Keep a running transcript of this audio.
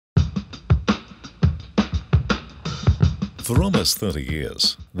For almost 30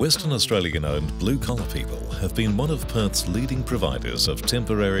 years, Western Australian-owned Blue Collar People have been one of Perth's leading providers of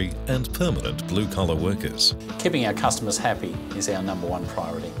temporary and permanent blue-collar workers. Keeping our customers happy is our #1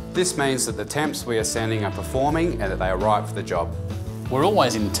 priority. This means that the temps we are sending are performing and that they are right for the job. We're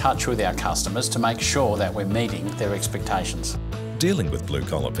always in touch with our customers to make sure that we're meeting their expectations. Dealing with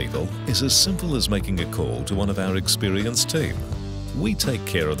blue-collar people is as simple as making a call to one of our experienced team. We take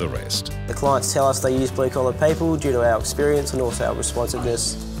care of the rest. The clients tell us they use Blue Collar People due to our experience and also our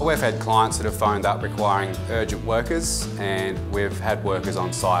responsiveness. We've had clients that have phoned up requiring urgent workers, and we've had workers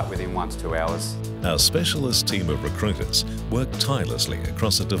on site within 1 to 2 hours. Our specialist team of recruiters work tirelessly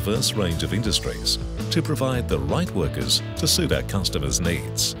across a diverse range of industries to provide the right workers to suit our customers'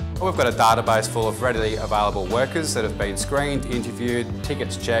 needs. We've got a database full of readily available workers that have been screened, interviewed,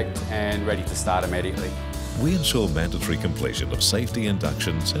 tickets checked and ready to start immediately. We ensure mandatory completion of safety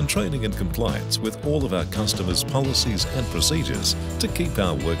inductions and training and compliance with all of our customers' policies and procedures to keep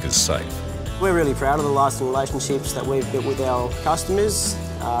our workers safe. We're really proud of the lasting relationships that we've built with our customers.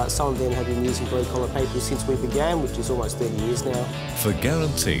 Some of them have been using Blue Collar People since we began, which is almost 30 years now. For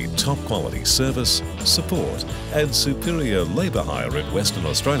guaranteed top quality service, support and superior labour hire in Western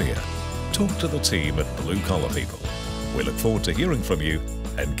Australia, talk to the team at Blue Collar People. We look forward to hearing from you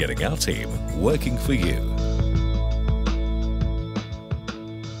and getting our team working for you.